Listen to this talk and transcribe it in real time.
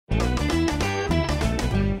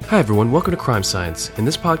Hi everyone, welcome to Crime Science. In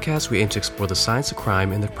this podcast, we aim to explore the science of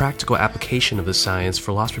crime and the practical application of the science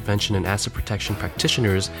for loss prevention and asset protection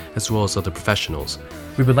practitioners, as well as other professionals.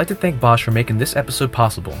 We would like to thank Bosch for making this episode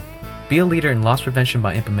possible. Be a leader in loss prevention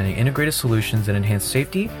by implementing integrated solutions that enhance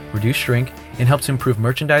safety, reduce shrink, and help to improve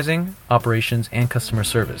merchandising, operations, and customer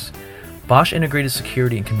service. Bosch Integrated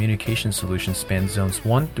Security and Communication Solutions span zones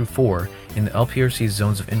 1 through 4 in the LPRC's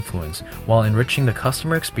zones of influence, while enriching the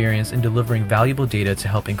customer experience and delivering valuable data to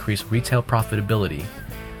help increase retail profitability.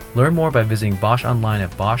 Learn more by visiting Bosch online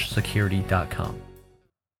at boschsecurity.com.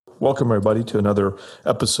 Welcome, everybody, to another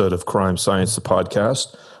episode of Crime Science, the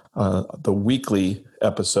podcast, the weekly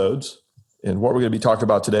episodes. And what we're going to be talking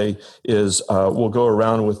about today is we'll go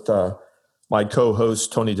around with my co-hosts,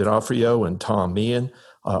 Tony D'Onofrio and Tom Meehan.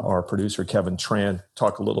 Our producer, Kevin Tran,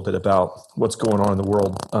 talk a little bit about what's going on in the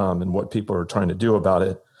world and what people are trying to do about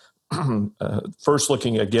it. First,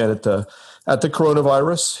 looking again at the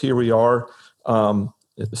coronavirus. Here we are,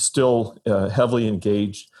 still heavily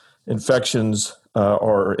engaged. Infections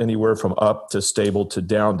are anywhere from up to stable to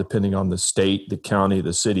down, depending on the state, the county,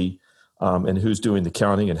 the city, and who's doing the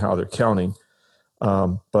counting and how they're counting.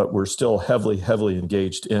 But we're still heavily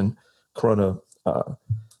engaged in coronavirus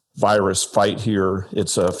fight here.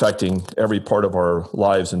 It's affecting every part of our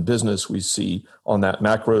lives and business. We see on that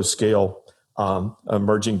macro scale,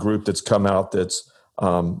 emerging group that's come out that's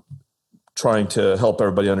trying to help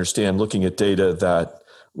everybody understand, looking at data, that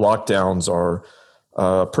lockdowns are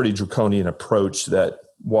a pretty draconian approach that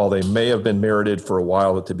while they may have been merited for a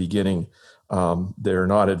while at the beginning, they're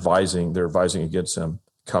not advising, they're advising against them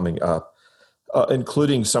coming up,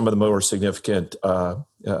 including some of the more significant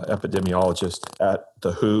epidemiologists at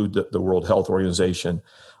the WHO, the World Health Organization.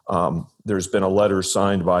 There's been a letter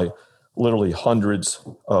signed by literally hundreds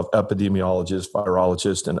of epidemiologists,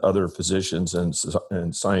 virologists, and other physicians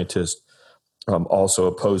and scientists also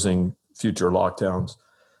opposing future lockdowns.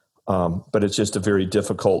 But it's just a very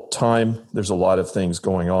difficult time. There's a lot of things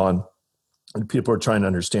going on, and people are trying to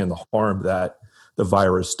understand the harm that the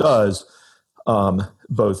virus does,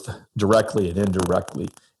 both directly and indirectly.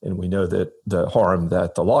 And we know that the harm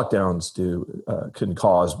that the lockdowns do can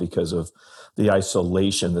cause because of the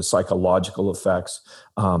isolation, the psychological effects,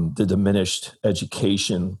 the diminished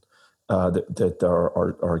education that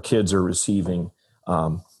our kids are receiving,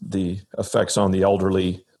 the effects on the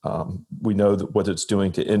elderly. We know that what it's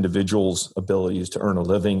doing to individuals' abilities to earn a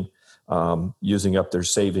living, using up their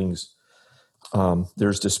savings.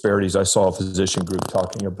 There's disparities. I saw a physician group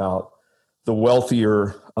talking about the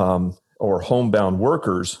wealthier or homebound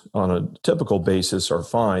workers on a typical basis are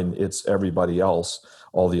fine. It's everybody else,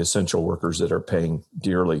 all the essential workers, that are paying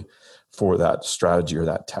dearly for that strategy or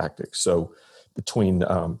that tactic. So between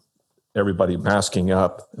everybody masking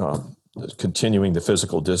up, continuing the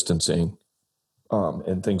physical distancing,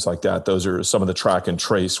 and things like that, those are some of the track and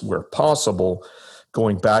trace where possible,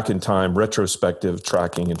 going back in time, retrospective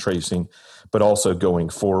tracking and tracing, but also going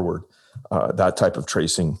forward. That type of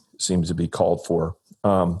tracing seems to be called for.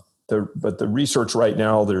 But the research right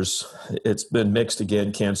now, it's been mixed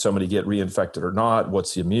again. Can somebody get reinfected or not?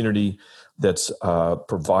 What's the immunity that's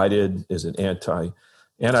provided? Is it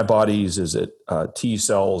antibodies? Is it T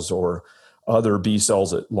cells or other B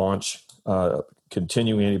cells that launch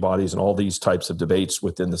continuing antibodies? And all these types of debates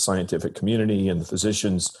within the scientific community and the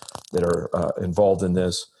physicians that are involved in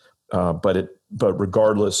this. But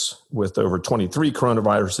regardless, with over 23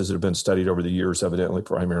 coronaviruses that have been studied over the years, evidently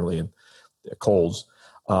primarily in colds,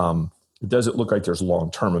 it doesn't look like there's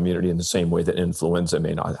long-term immunity in the same way that influenza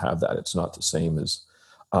may not have that. It's not the same as,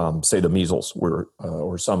 say, the measles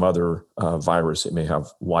or some other virus. It may have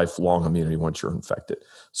lifelong immunity once you're infected,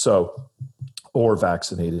 or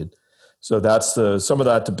vaccinated. So that's some of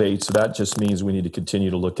that debate. So that just means we need to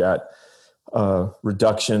continue to look at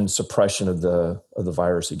reduction, suppression of the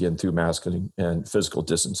virus, again, through masking and physical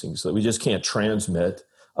distancing, so that we just can't transmit.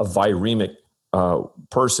 A viremic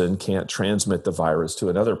person can't transmit the virus to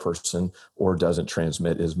another person, or doesn't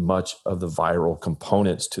transmit as much of the viral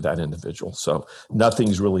components to that individual. So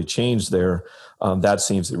nothing's really changed there. That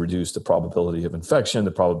seems to reduce the probability of infection,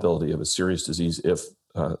 the probability of a serious disease if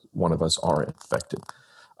one of us are infected.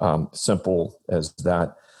 Simple as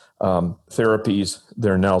that. Therapies,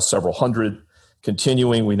 there are now several hundred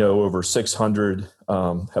continuing. We know over 600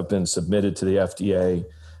 have been submitted to the FDA.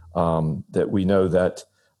 That we know that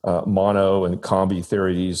mono and combi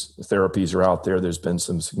therapies are out there. There's been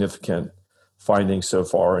some significant findings so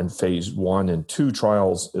far in phase 1 and 2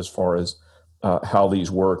 trials as far as how these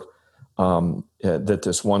work. That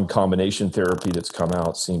this one combination therapy that's come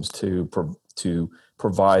out seems to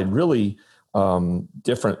provide really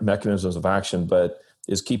different mechanisms of action, but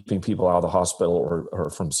is keeping people out of the hospital or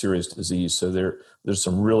from serious disease. So there's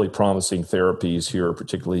some really promising therapies here,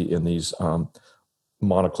 particularly in these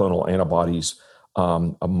monoclonal antibodies,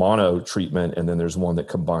 a mono treatment, and then there's one that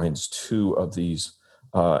combines two of these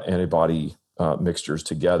antibody mixtures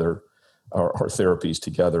together or therapies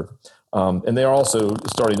together. And they are also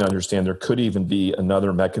starting to understand there could even be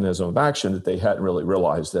another mechanism of action that they hadn't really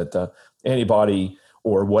realized, that the antibody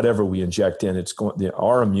or whatever we inject in,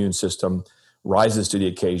 our immune system rises to the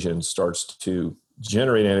occasion, starts to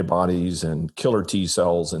generate antibodies and killer T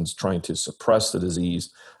cells and is trying to suppress the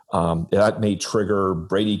disease. That may trigger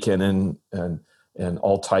bradykinin and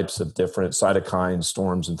all types of different cytokine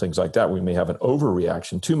storms and things like that. We may have an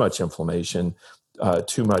overreaction, too much inflammation,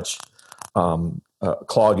 too much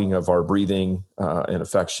clogging of our breathing and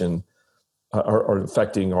infection, or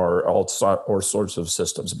affecting all sorts of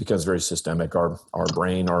systems. It becomes very systemic, our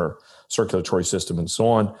brain, our circulatory system, and so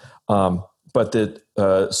on. But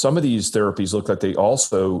that some of these therapies look like they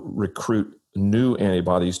also recruit new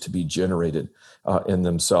antibodies to be generated in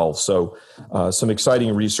themselves. So some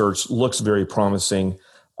exciting research, looks very promising.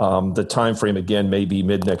 The time frame, again, may be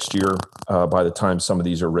mid next year by the time some of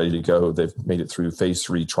these are ready to go. They've made it through phase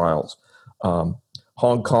 3 trials.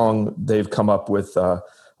 Hong Kong, they've come up with a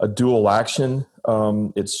dual action.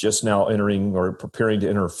 It's just now entering or preparing to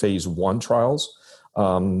enter phase 1 trials,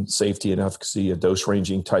 safety and efficacy, dose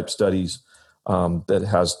ranging type studies that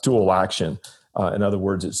has dual action. In other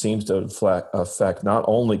words, it seems to affect not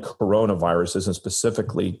only coronaviruses and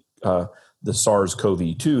specifically the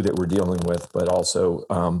SARS-CoV-2 that we're dealing with, but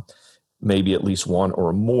also maybe at least one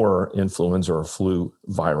or more influenza or flu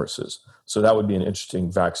viruses. So that would be an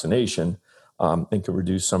interesting vaccination and can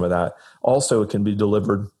reduce some of that. Also, it can be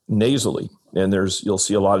delivered nasally. And you'll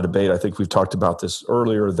see a lot of debate. I think we've talked about this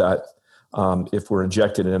earlier, that if we're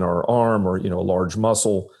injected in our arm or, a large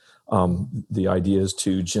muscle, the idea is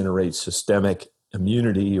to generate systemic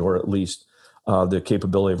immunity, or at least the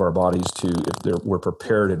capability of our bodies to, if we're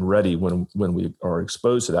prepared and ready when we are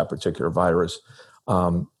exposed to that particular virus,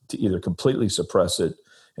 to either completely suppress it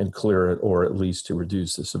and clear it, or at least to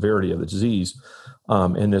reduce the severity of the disease.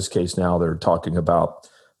 In this case now, they're talking about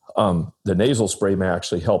the nasal spray may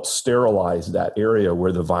actually help sterilize that area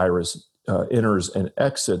where the virus enters and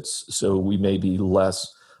exits, so we may be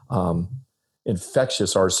less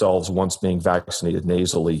infectious ourselves once being vaccinated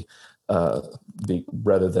nasally,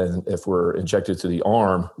 rather than if we're injected to the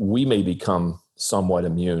arm, we may become somewhat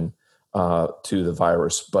immune to the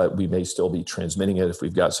virus, but we may still be transmitting it if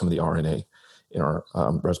we've got some of the RNA in our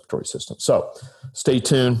respiratory system. So stay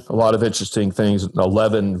tuned. A lot of interesting things.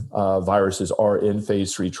 11 viruses are in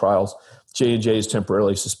phase 3 trials. J&J has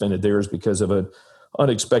temporarily suspended theirs because of an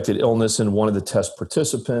unexpected illness in one of the test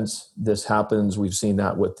participants. This happens. We've seen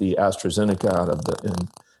that with the AstraZeneca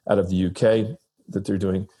out of the UK that they're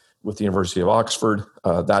doing with the University of Oxford.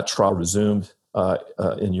 That trial resumed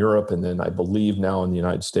in Europe, and then I believe now in the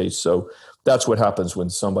United States. So that's what happens when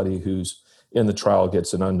somebody who's in the trial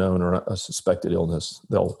gets an unknown or a suspected illness.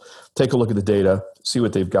 They'll take a look at the data, see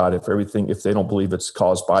what they've got. If they don't believe it's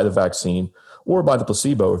caused by the vaccine or by the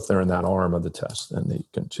placebo, if they're in that arm of the test, then they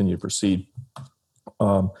continue to proceed.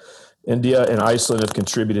 India and Iceland have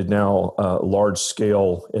contributed now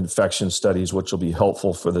large-scale infection studies, which will be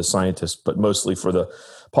helpful for the scientists, but mostly for the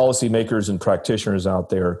policymakers and practitioners out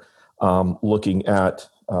there, looking at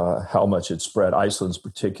how much it's spread. Iceland's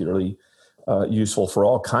particularly useful for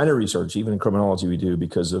all kind of research, even in criminology we do,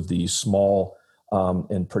 because of the small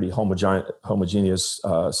and pretty homogeneous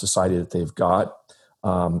society that they've got.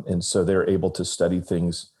 And so they're able to study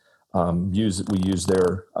things. We use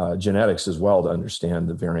their genetics as well to understand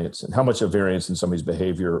the variance and how much of variance in somebody's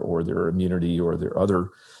behavior or their immunity or their other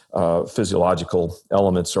physiological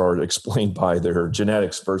elements are explained by their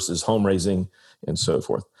genetics versus home raising and so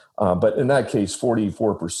forth. But in that case,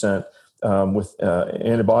 44% with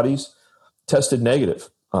antibodies tested negative.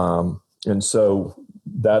 And so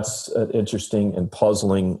that's an interesting and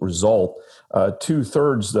puzzling result.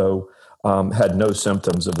 2/3, though, had no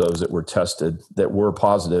symptoms of those that were tested, that were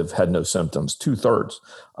positive, had no symptoms, 2/3.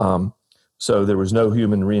 So there was no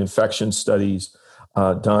human reinfection studies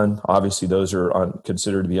done. Obviously, those are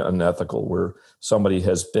considered to be unethical, where somebody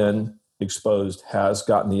has been exposed, has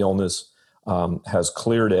gotten the illness, has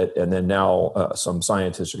cleared it, and then now some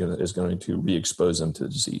scientist is going to re-expose them to the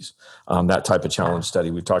disease. That type of challenge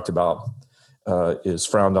study we've talked about is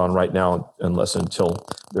frowned on right now, unless until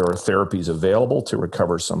there are therapies available to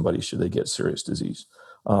recover somebody should they get serious disease.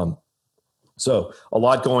 So a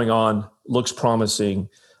lot going on, looks promising,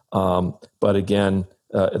 but again,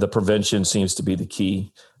 the prevention seems to be the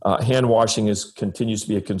key. Hand washing continues to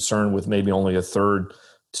be a concern, with maybe only 1/3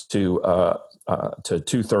 to to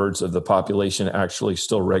 2/3 of the population actually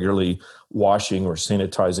still regularly washing or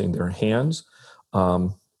sanitizing their hands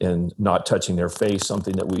and not touching their face,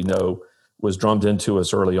 something that we know was drummed into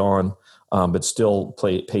us early on, but still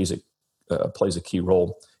plays a key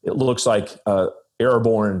role. It looks like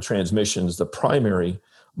airborne transmission is the primary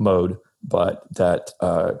mode, but that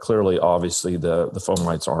clearly, obviously, the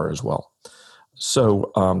fomites are as well.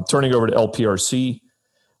 So turning over to LPRC,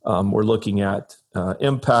 we're looking at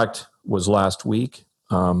impact was last week.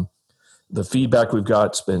 The feedback we've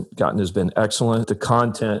gotten has been excellent. The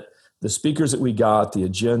content, the speakers that we got, the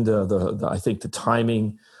agenda, I think the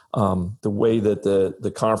timing, the way that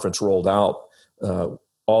the conference rolled out,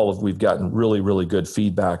 we've gotten really, really good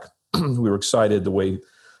feedback. We were excited the way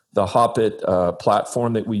the Hopit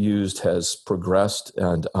platform that we used has progressed,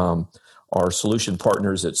 and our solution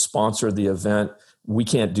partners that sponsored the event. We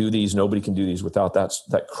can't do these. Nobody can do these without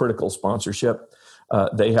that critical sponsorship.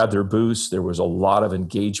 They had their booths. There was a lot of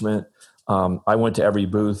engagement. I went to every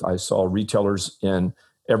booth. I saw retailers in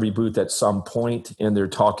every booth at some point, and they're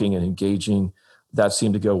talking and engaging. That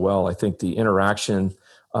seemed to go well. I think the interaction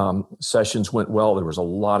sessions went well. There was a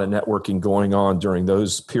lot of networking going on during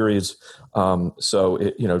those periods.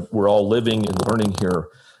 We're all living and learning here.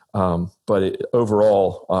 But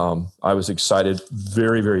overall, I was excited,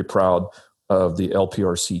 very, very proud of the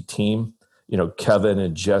LPRC team. Kevin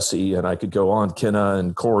and Jesse, and I could go on, Kenna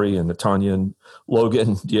and Corey and Natanya and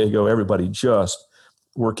Logan, Diego, everybody just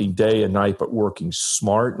working day and night, but working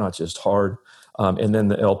smart, not just hard. And then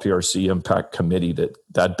the LPRC Impact Committee,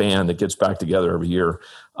 that band that gets back together every year.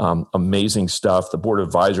 Amazing stuff. The board of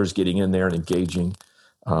advisors getting in there and engaging.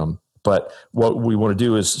 But what we want to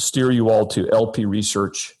do is steer you all to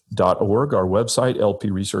lpresearch.org, our website,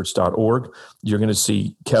 lpresearch.org. You're going to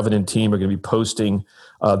see Kevin and team are going to be posting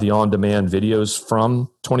the on-demand videos from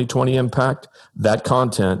 2020 Impact. That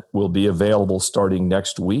content will be available starting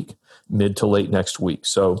next week, mid to late next week.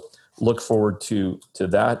 So look forward to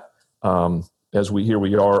that. Here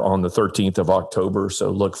we are on the 13th of October. So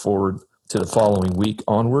look forward to the following week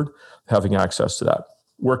onward, having access to that.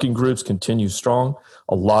 Working groups continue strong,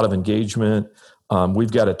 a lot of engagement.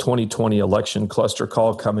 We've got a 2020 election cluster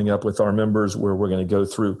call coming up with our members where we're going to go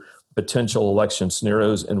through potential election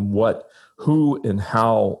scenarios and who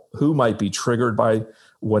might be triggered by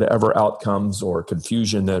whatever outcomes or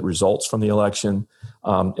confusion that results from the election,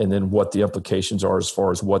 and then what the implications are as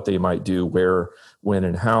far as what they might do, where, when,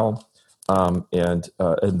 and how, and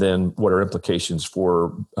then what are implications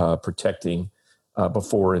for protecting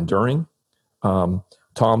before and during.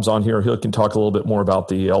 Tom's on here. He can talk a little bit more about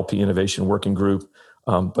the LP Innovation Working Group,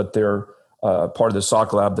 but they're part of the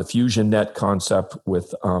SOC Lab, the FusionNet concept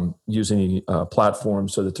with using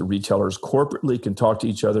platforms so that the retailers corporately can talk to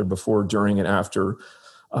each other before, during, and after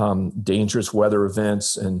dangerous weather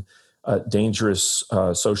events and dangerous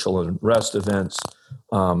social unrest events.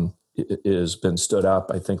 It has been stood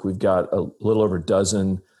up. I think we've got a little over a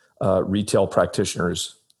dozen retail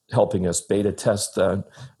practitioners helping us beta test that.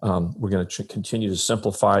 We're going to continue to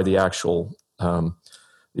simplify the actual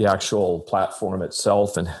platform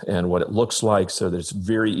itself and what it looks like so that it's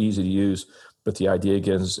very easy to use. But the idea,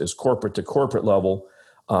 again, is corporate to corporate level.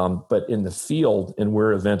 But in the field and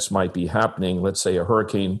where events might be happening, let's say a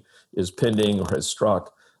hurricane is pending or has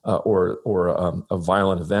struck or a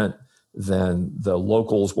violent event, then the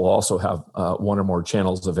locals will also have one or more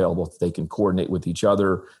channels available that they can coordinate with each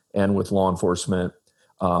other and with law enforcement.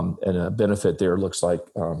 And a benefit there looks like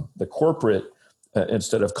the corporate,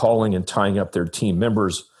 instead of calling and tying up their team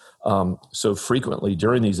members so frequently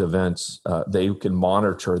during these events, they can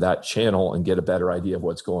monitor that channel and get a better idea of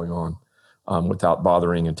what's going on without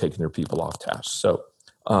bothering and taking their people off task. So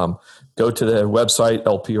go to the website,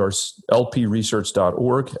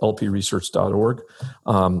 lpresearch.org,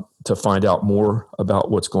 to find out more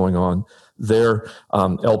about what's going on there.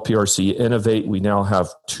 LPRC Innovate, we now have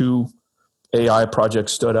 2 AI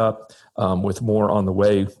projects stood up with more on the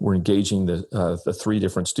way. We're engaging the 3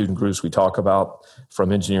 different student groups we talk about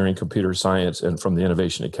from engineering, computer science, and from the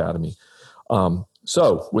Innovation Academy.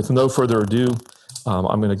 So with no further ado,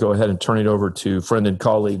 I'm going to go ahead and turn it over to friend and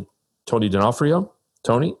colleague, Tony D'Onofrio.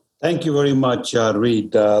 Tony? Thank you very much,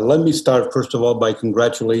 Reed. Let me start, first of all, by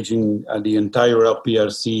congratulating the entire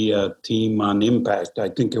LPRC team on Impact. I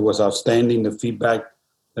think it was outstanding. The feedback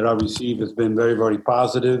that I received has been very, very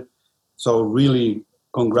positive. So really,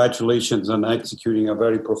 congratulations on executing a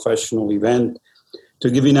very professional event. To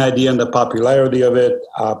give you an idea on the popularity of it,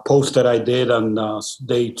 a post that I did on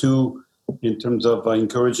day 2 in terms of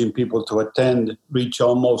encouraging people to attend reached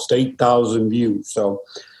almost 8,000 views. So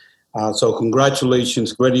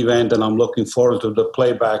congratulations, great event, and I'm looking forward to the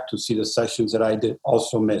playback to see the sessions that I did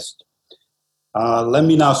also missed. Let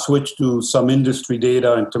me now switch to some industry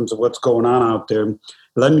data in terms of what's going on out there.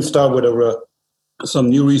 Let me start with some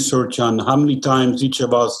new research on how many times each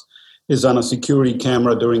of us is on a security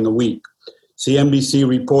camera during a week. CNBC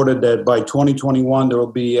reported that by 2021, there will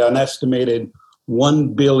be an estimated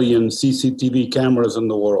 1 billion CCTV cameras in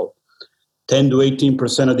the world. 10 to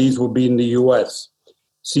 18% of these will be in the U.S.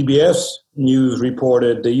 CBS News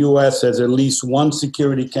reported the U.S. has at least one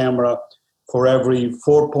security camera for every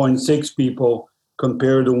 4.6 people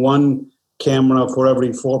compared to one camera for every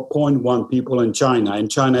 4.1 people in China.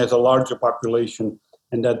 And China has a larger population,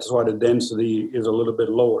 and that's why the density is a little bit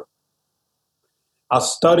lower. A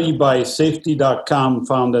study by Safety.com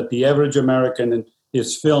found that the average American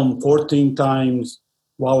is filmed 14 times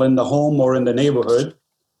while in the home or in the neighborhood,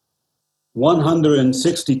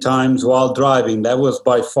 160 times while driving, that was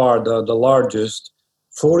by far the largest,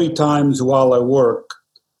 40 times while at work,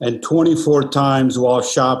 and 24 times while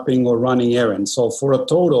shopping or running errands. So for a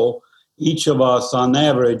total, each of us on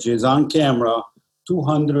average is on camera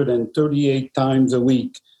 238 times a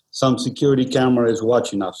week. Some security camera is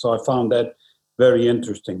watching us. So I found that very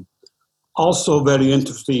interesting. Also very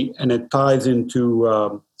interesting, and it ties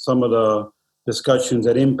into some of the discussions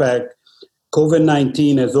that impact.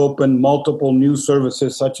 COVID-19 has opened multiple new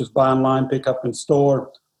services such as buy online, pick up in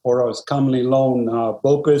store, or as commonly known,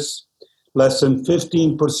 BOPIS. Less than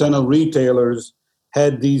 15% of retailers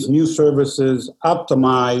had these new services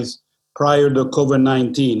optimized prior to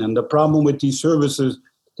COVID-19. And the problem with these services,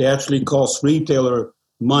 they actually cost retailer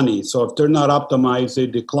money. So if they're not optimized, they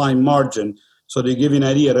decline margin. So to give you an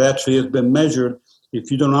idea, it actually has been measured. If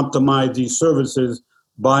you don't optimize these services,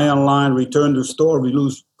 buy online, return to store, we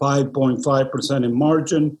lose 5.5% in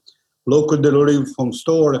margin. Local delivery from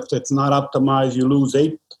store, if it's not optimized, you lose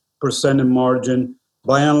 8% in margin.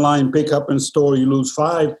 Buy online, pick up in store, you lose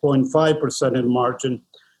 5.5% in margin.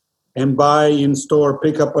 And buy in store,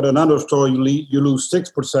 pick up at another store, you lose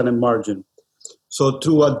 6% in margin. So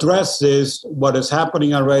to address this, what is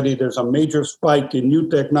happening already, there's a major spike in new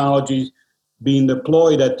technologies being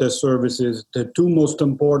deployed at the services. The two most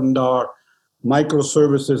important are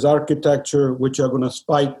microservices architecture, which are going to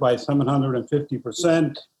spike by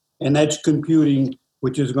 750%, and edge computing,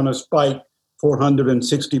 which is going to spike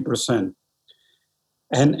 460%.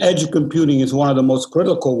 And edge computing is one of the most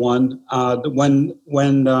critical ones. When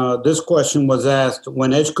this question was asked,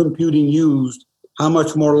 when edge computing used, how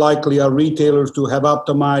much more likely are retailers to have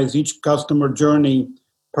optimized each customer journey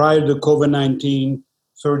prior to COVID-19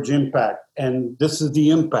 surge impact? And this is the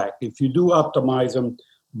impact. If you do optimize them,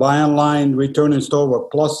 buy online, return in store were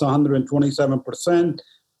plus 127%.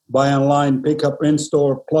 Buy online, pick up in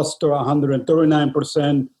store plus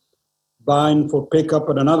 139%. Buying for pickup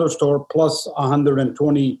at another store plus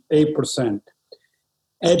 128%.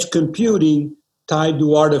 Edge computing tied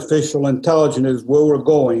to artificial intelligence is where we're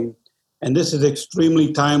going. And this is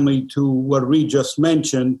extremely timely to what Reed just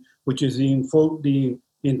mentioned, which is the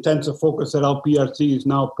intensive focus that LPRC is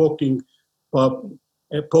now posing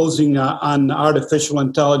on artificial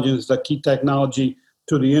intelligence, the key technology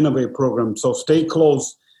to the Innovate program. So stay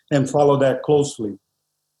close and follow that closely.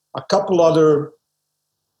 A couple other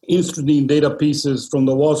interesting data pieces from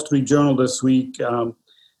the Wall Street Journal this week.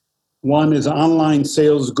 One is online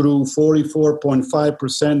sales grew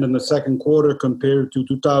 44.5% in the second quarter compared to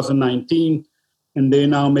 2019, and they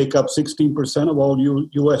now make up 16% of all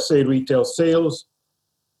USA retail sales.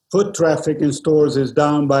 Foot traffic in stores is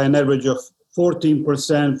down by an average of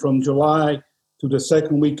 14% from July to the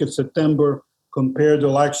second week of September compared to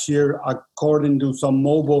last year, according to some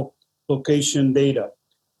mobile location data.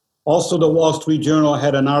 Also, the Wall Street Journal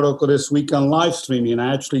had an article this week on live streaming.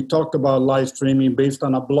 I actually talked about live streaming based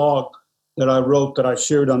on a blog that I wrote that I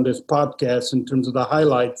shared on this podcast in terms of the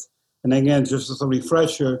highlights. And again, just as a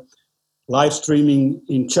refresher, live streaming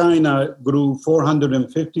in China grew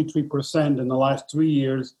 453% in the last 3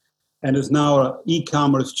 years and is now an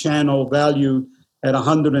e-commerce channel valued at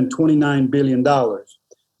 $129 billion.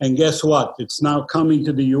 And guess what? It's now coming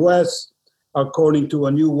to the U.S., according to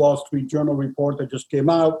a new Wall Street Journal report that just came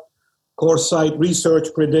out. CoreSite Research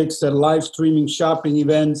predicts that live streaming shopping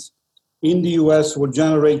events in the U.S. will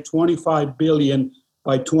generate $25 billion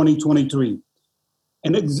by 2023.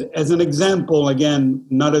 And as an example, again,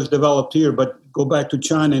 not as developed here, but go back to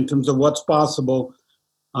China in terms of what's possible.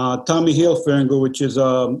 Tommy Hilfiger, which is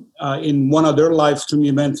in one of their live stream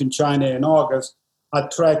events in China in August,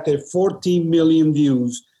 attracted 14 million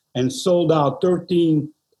views and sold out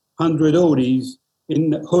 1,300 hoodies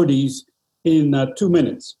in 2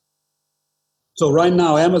 minutes. So right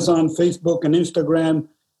now, Amazon, Facebook, and Instagram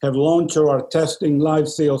have launched or are testing live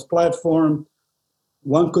sales platform.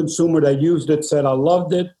 One consumer that used it said, I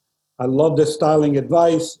loved it. I love the styling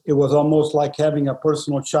advice. It was almost like having a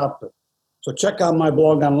personal shopper. So check out my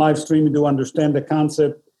blog on live streaming to understand the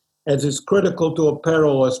concept, as it's critical to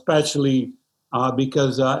apparel, especially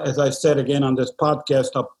because, as I said again on this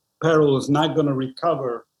podcast, apparel is not going to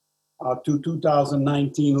recover to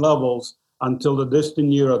 2019 levels until the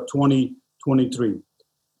distant year of 2023.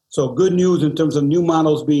 So good news in terms of new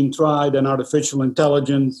models being tried and artificial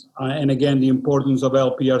intelligence, and again, the importance of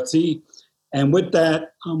LPRC. And with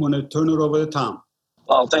that, I'm going to turn it over to Tom.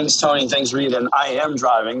 Well, thanks, Tony. Thanks, Reed. And I am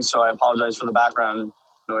driving, so I apologize for the background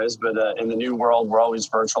noise. But in the new world, we're always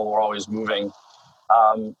virtual. We're always moving.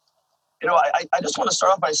 I just want to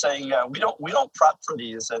start off by saying we don't prep for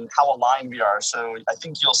these and how aligned we are. So I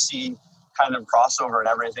think you'll see kind of crossover in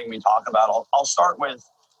everything we talk about. I'll start with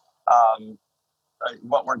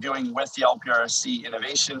what we're doing with the LPRC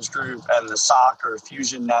Innovations Group and the SOC or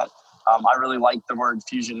FusionNet. I really like the word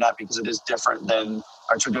FusionNet because it is different than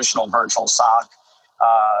our traditional virtual SOC.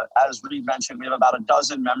 As Reed mentioned, we have about a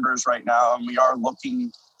dozen members right now, and we are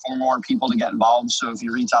looking for more people to get involved. So if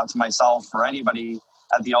you reach out to myself or anybody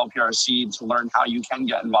at the LPRC to learn how you can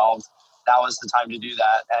get involved, now is the time to do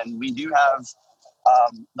that. And we do have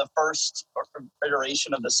the first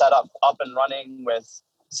iteration of the setup up and running with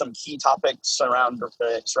some key topics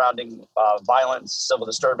surrounding violence, civil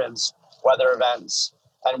disturbance, weather events.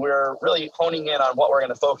 And we're really honing in on what we're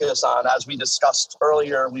going to focus on. As we discussed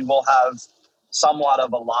earlier, we will have somewhat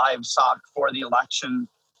of a live SOC for the election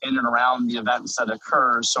in and around the events that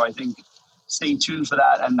occur. So I think stay tuned for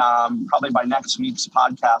that. And probably by next week's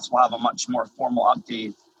podcast, we'll have a much more formal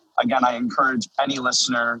update. Again, I encourage any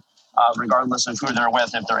listener, regardless of who they're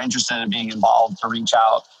with, if they're interested in being involved, to reach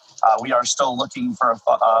out. We are still looking for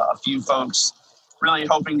a few folks, really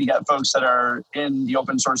hoping to get folks that are in the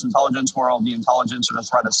open source intelligence world, the intelligence or the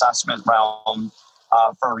threat assessment realm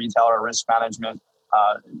for retailer risk management.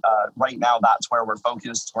 Right now, that's where we're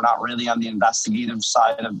focused. We're not really on the investigative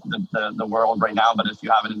side of the world right now, but if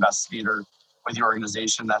you have an investigator with your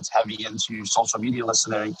organization that's heavy into social media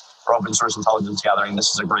listening or open source intelligence gathering,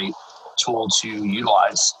 this is a great tool to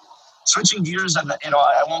utilize. Switching gears, and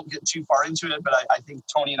I won't get too far into it, but I think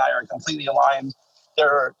Tony and I are completely aligned.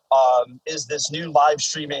 There is this new live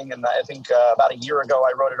streaming, and I think about a year ago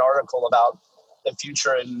I wrote an article about the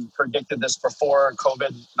future and predicted this before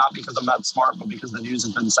COVID, not because I'm that smart, but because the news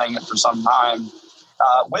has been saying it for some time.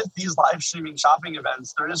 With these live streaming shopping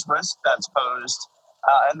events, there is risk that's posed,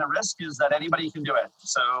 and the risk is that anybody can do it.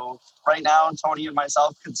 So right now, Tony and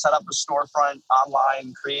myself could set up a storefront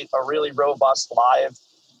online, create a really robust live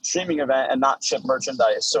streaming event and not ship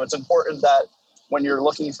merchandise. So it's important that when you're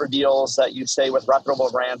looking for deals that you stay with reputable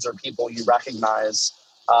brands or people you recognize.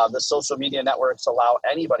 The social media networks allow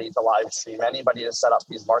anybody to live stream, anybody to set up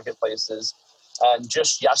these marketplaces. And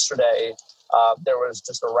just yesterday, there was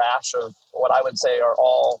just a rash of what I would say are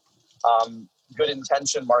all good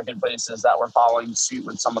intention marketplaces that were following suit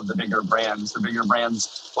with some of the bigger brands. The bigger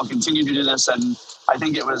brands will continue to do this. And I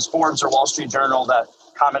think it was Forbes or Wall Street Journal that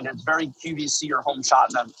commented it's very QVC or home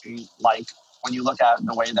shop-like when you look at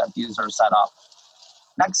the way that these are set up.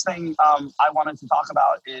 Next thing I wanted to talk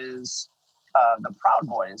about is the Proud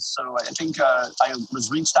Boys. So I think I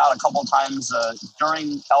was reached out a couple of times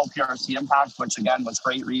during LPRC Impact, which again was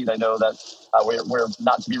great, Reed. I know that we're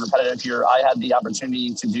not to be repetitive here. I had the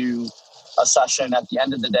opportunity to do a session at the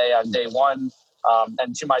end of the day on day one.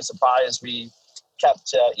 And to my surprise, we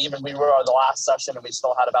kept, we were the last session and we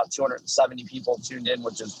still had about 270 people tuned in,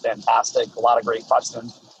 which is fantastic. A lot of great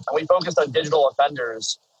questions. And we focused on digital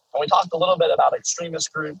offenders. And we talked a little bit about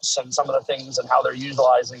extremist groups and some of the things and how they're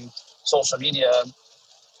utilizing social media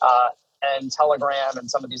and Telegram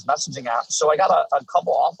and some of these messaging apps. So I got a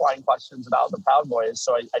couple offline questions about the Proud Boys.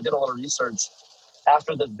 So I did a little research.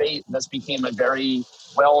 After the debate, this became a very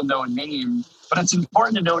well-known name. But it's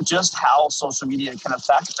important to note just how social media can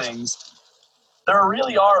affect things. There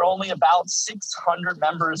really are only about 600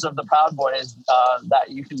 members of the Proud Boys that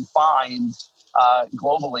you can find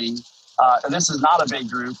globally. And this is not a big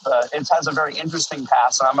group. It has a very interesting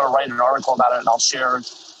past, and I'm going to write an article about it, and I'll share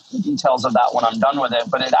the details of that when I'm done with it.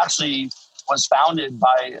 But it actually was founded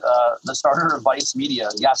by the starter of Vice Media.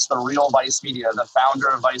 Yes, the real Vice Media. The founder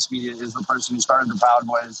of Vice Media is the person who started the Proud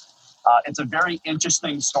Boys. It's a very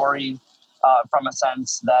interesting story from a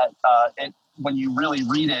sense that when you really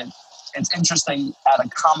read it, it's interesting at a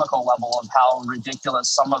comical level of how ridiculous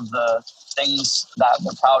some of the things that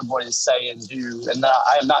the Proud Boys say and do. And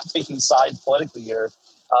I am not taking sides politically here.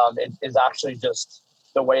 It is actually just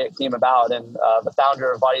the way it came about. And the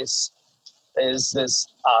founder of Vice is this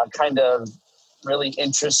kind of really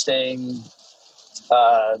interesting,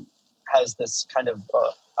 has this kind of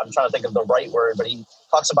I'm trying to think of the right word, but he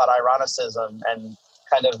talks about ironicism and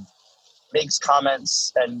kind of makes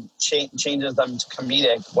comments and changes them to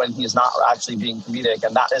comedic when he's not actually being comedic.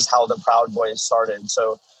 And that is how the Proud Boys started.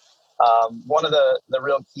 So one of the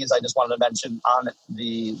real keys I just wanted to mention on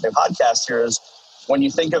the podcast here is when you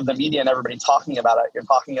think of the media and everybody talking about it, you're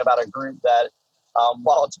talking about a group that,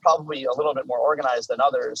 while it's probably a little bit more organized than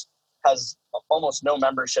others, has almost no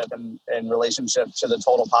membership in relationship to the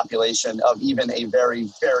total population of even a very,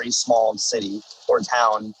 very small city or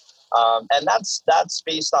town. And that's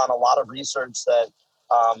based on a lot of research that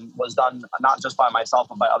was done not just by myself,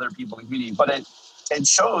 but by other people in the community. But it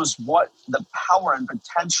shows what the power and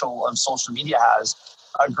potential of social media has.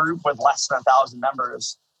 A group with less than 1,000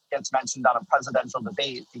 members gets mentioned on a presidential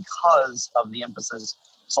debate because of the emphasis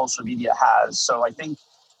social media has. So I think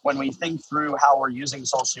when we think through how we're using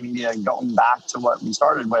social media and going back to what we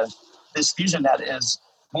started with, this FusionNet is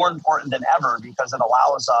more important than ever because it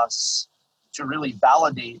allows us to really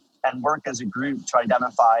validate and work as a group to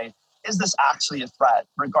identify, is this actually a threat?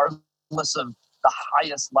 Regardless of the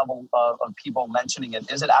highest level of people mentioning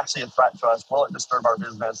it, is it actually a threat to us? Will it disturb our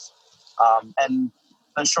business? And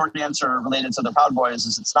the short answer related to the Proud Boys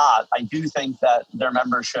is it's not. I do think that their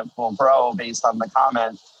membership will grow based on the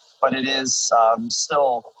comment, but it is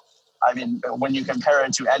still, I mean, when you compare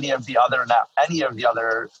it to any of the other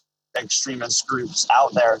extremist groups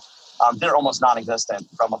out there, they're almost non-existent.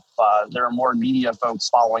 There are more media folks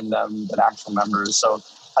following them than actual members. So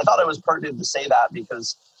I thought it was pertinent to say that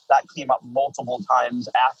because that came up multiple times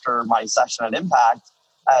after my session at Impact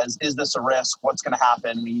as, is this a risk? What's going to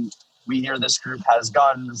happen? We hear this group has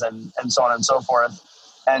guns and so on and so forth.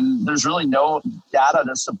 And there's really no data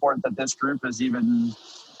to support that this group is even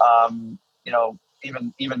a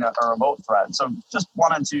remote threat. So just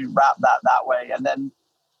wanted to wrap that way. And then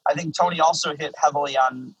I think Tony also hit heavily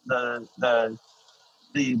on the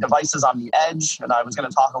devices on the edge. And I was going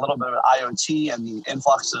to talk a little bit about IoT and the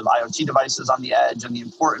influx of IoT devices on the edge and the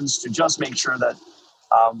importance to just make sure that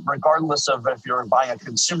regardless of if you're buying a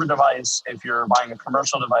consumer device, if you're buying a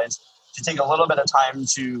commercial device, to take a little bit of time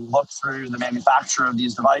to look through the manufacture of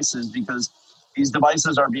these devices, because these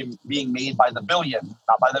devices are being made by the billion,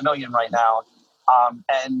 not by the million right now.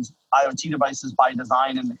 And IoT devices by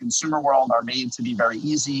design in the consumer world are made to be very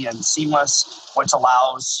easy and seamless, which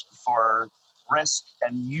allows for risk.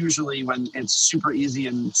 And usually when it's super easy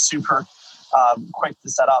and super quick to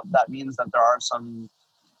set up, that means that there are some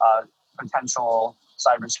potential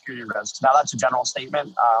cybersecurity risks. Now, that's a general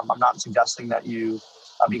statement. I'm not suggesting that you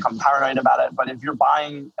become paranoid about it, but if you're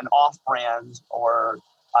buying an off-brand or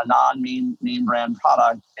a non-name brand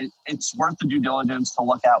product, it's worth the due diligence to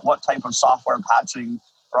look at what type of software patching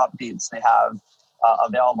or updates they have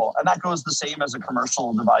available. And that goes the same as a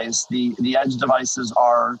commercial device. The edge devices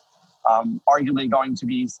are arguably going to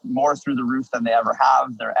be more through the roof than they ever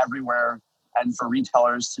have. They're everywhere. And for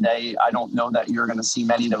retailers today, I don't know that you're going to see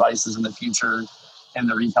many devices in the future in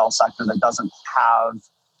the retail sector that doesn't have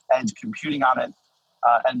edge computing on it.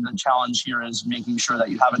 And the challenge here is making sure that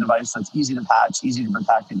you have a device that's easy to patch, easy to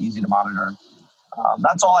protect, and easy to monitor.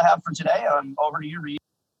 That's all I have for today. Over to you, Reed.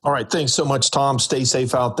 All right. Thanks so much, Tom. Stay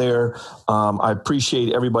safe out there. I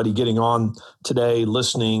appreciate everybody getting on today,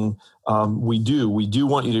 listening. We do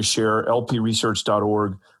want you to share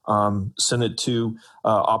lpresearch.org. Send it to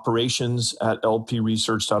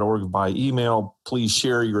operations@lpresearch.org by email. Please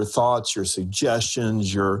share your thoughts, your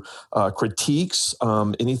suggestions, your critiques,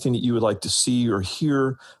 anything that you would like to see or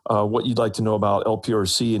hear, what you'd like to know about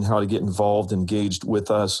LPRC and how to get involved, engaged with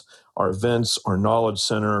us, our events, our knowledge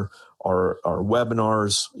center, our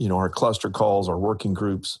webinars, our cluster calls, our working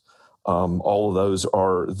groups. All of those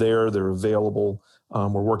are there. They're available. We're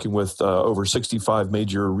working with over 65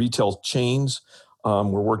 major retail chains. We're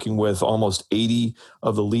working with almost 80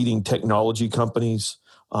 of the leading technology companies,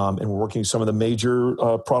 and we're working with some of the major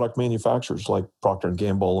product manufacturers like Procter &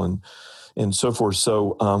 Gamble and so forth.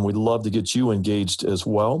 So we'd love to get you engaged as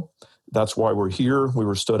well. That's why we're here. We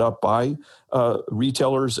were stood up by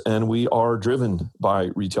retailers, and we are driven by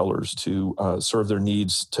retailers to serve their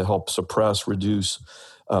needs to help suppress, reduce,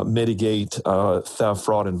 mitigate theft,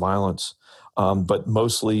 fraud, and violence. But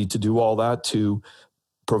mostly to do all that to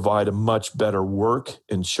provide a much better work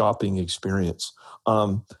and shopping experience.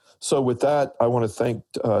 So with that, I want to thank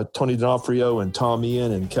Tony D'Onofrio and Tom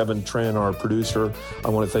Ian and Kevin Tran, our producer. I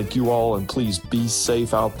want to thank you all, and please be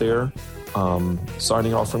safe out there.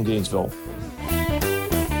 Signing off from Gainesville.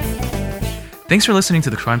 Thanks for listening to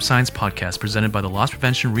the Crime Science Podcast presented by the Loss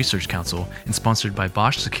Prevention Research Council and sponsored by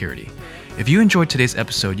Bosch Security. If you enjoyed today's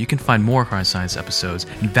episode, you can find more Crime Science episodes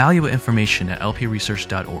and valuable information at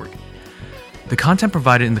lpresearch.org. The content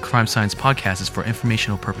provided in the Crime Science podcast is for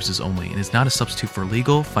informational purposes only and is not a substitute for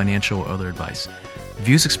legal, financial, or other advice. The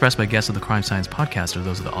views expressed by guests of the Crime Science podcast are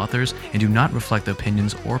those of the authors and do not reflect the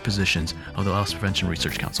opinions or positions of the Loss Prevention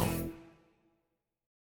Research Council.